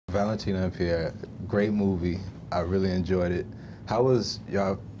Valentina and Pierre, great movie. I really enjoyed it. How was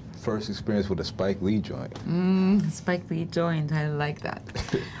your first experience with a Spike Lee joint? Spike Lee joint, I like that.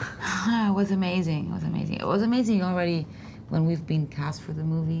 It was amazing, it was amazing. It was amazing already when we've been cast for the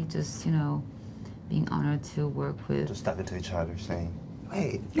movie, just, you know, being honored to work with. Just talking to each other saying,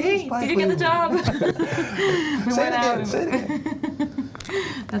 hey, did you get the job? We went out. Say it again.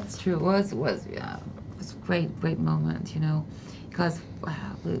 That's true. It was yeah, it was a great moment, you know, because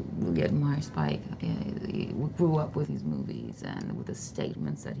we admire Spike. We grew up with his movies and with the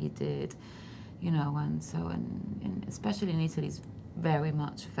statements that he did, you know, and so and especially in Italy, he's very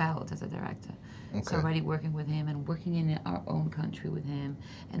much felt as a director. Okay. So already working with him and working in our own country with him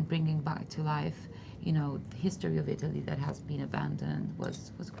and bringing back to life, you know, the history of Italy that has been abandoned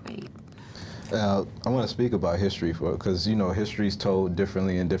was great. I want to speak about history because, you know, history is told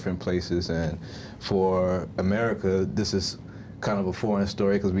differently in different places, and for America, this is kind of a foreign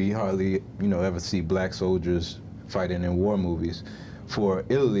story because we hardly, you know, ever see black soldiers fighting in war movies. For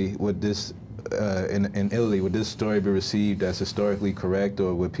Italy, would this, in Italy, would this story be received as historically correct,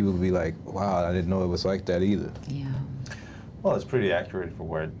 or would people be like, wow, I didn't know it was like that either? Yeah. Well, it's pretty accurate for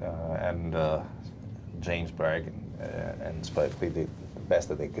what, and James McBride and Spike Lee did the best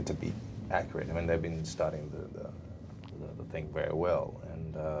that they could to be accurate. I mean, they've been studying the thing very well,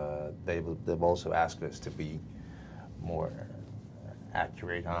 and they've also asked us to be more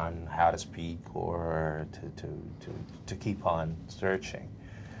accurate on how to speak or to keep on searching.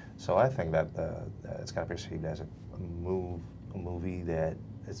 So I think that it's kind of perceived as a movie that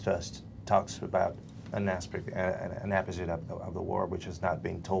it just talks about an aspect, an episode of the war which has not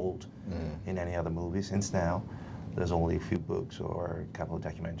been told in any other movie since now. There's only a few books or a couple of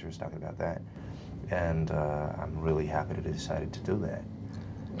documentaries talking about that, and I'm really happy that they decided to do that.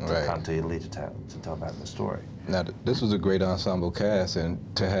 To come to Italy to tell about the story. Now, this was a great ensemble cast, and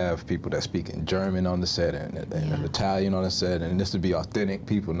to have people that speak in German on the set and Italian on the set, and this to be authentic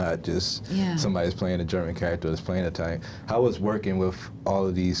people, not just somebody's playing a German character that's playing Italian. How was working with all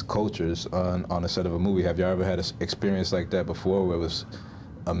of these cultures on a set of a movie? Have you ever had an experience like that before, where it was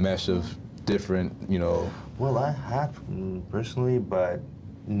a mesh of different, you know? Well, I have personally, but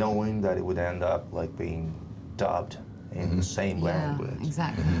knowing that it would end up like being dubbed in the same language.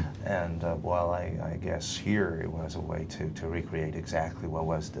 Exactly. And while I guess here it was a way to recreate exactly what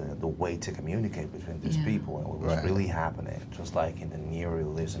was the way to communicate between these people and what was really happening, just like in the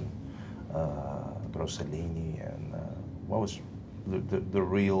neorealism, Rossellini, and what was the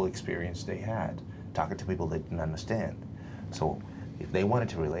real experience they had, talking to people they didn't understand. So if they wanted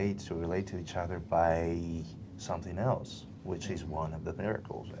to relate to each other by something else, which is one of the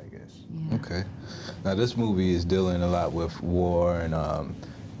miracles, I guess. Yeah. Okay. Now, this movie is dealing a lot with war, and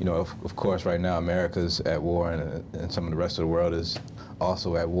you know, of course, right now America's at war, and some of the rest of the world is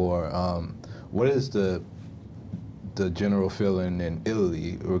also at war. What is the general feeling in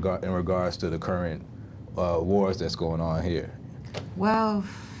Italy in regards to the current wars that's going on here? Well,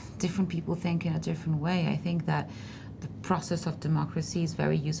 different people think in a different way. I think that the process of democracy is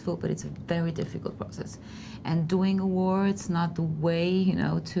very useful, but it's a very difficult process. And doing a war, it's not the way, you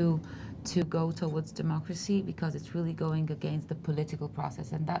know, to go towards democracy, because it's really going against the political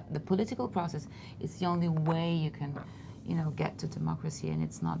process. And that the political process is the only way you can, you know, get to democracy, and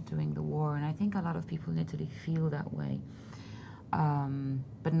it's not doing the war. And I think a lot of people in Italy feel that way,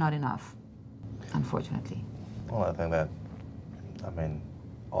 but not enough, unfortunately. Well, I think that, I mean,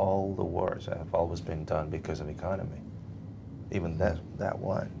 all the wars have always been done because of economy. Even that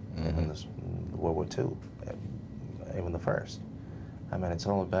one, even this World War II, even the first. I mean, it's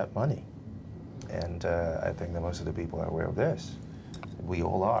all about money. And I think that most of the people are aware of this. We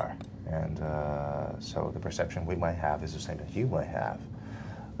all are. And so the perception we might have is the same that you might have.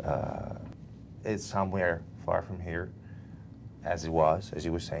 It's somewhere far from here, as it was, as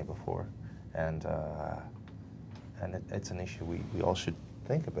you were saying before. And it's an issue we all should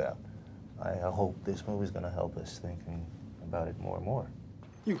think about. I hope this movie is going to help us thinking about it more and more.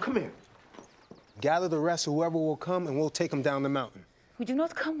 You, come here. Gather the rest of whoever will come, and we'll take them down the mountain. We do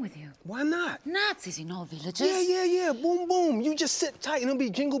not come with you. Why not? Nazis in all villages. Yeah. Boom, boom. You just sit tight, and it'll be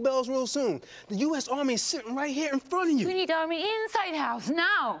jingle bells real soon. The U.S. Army is sitting right here in front of you. We need army inside house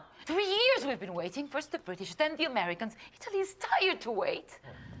now. 3 years we've been waiting. First the British, then the Americans. Italy is tired to wait.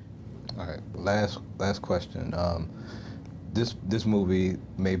 All right, last question. This movie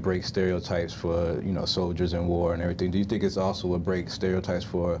may break stereotypes for, you know, soldiers in war and everything. Do you think it's also would break stereotypes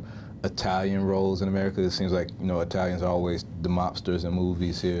for Italian roles in America? It seems like, you know, Italians are always the mobsters in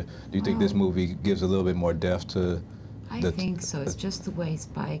movies here. Do you think this movie gives a little bit more depth to? I think so. It's just the way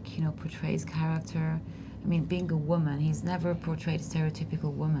Spike, you know, portrays character, I mean, being a woman, he's never portrayed a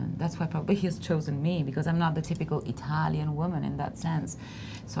stereotypical woman. That's why probably he's chosen me, because I'm not the typical Italian woman in that sense.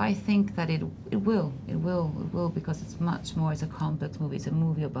 So I think that it will, because it's much more, it's a complex movie. It's a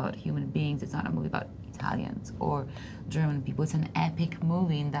movie about human beings. It's not a movie about Italians or German people. It's an epic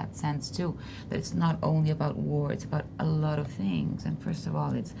movie in that sense too, that it's not only about war, it's about a lot of things. And first of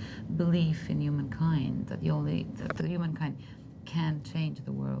all, it's belief in humankind, that the humankind can change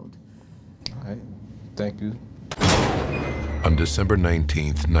the world. All right, thank you. On December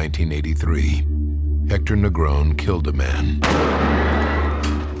 19th, 1983, Hector Negrón killed a man.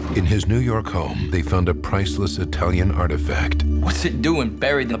 In his New York home, they found a priceless Italian artifact. What's it doing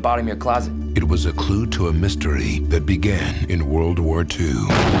buried in the bottom of your closet? It was a clue to a mystery that began in World War II.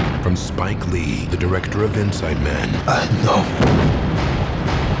 From Spike Lee, the director of Inside Man. I know.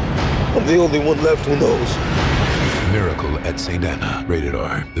 I'm the only one left who knows. Miracle at St. Anna. Rated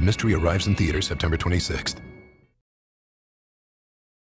R. The mystery arrives in theaters September 26th.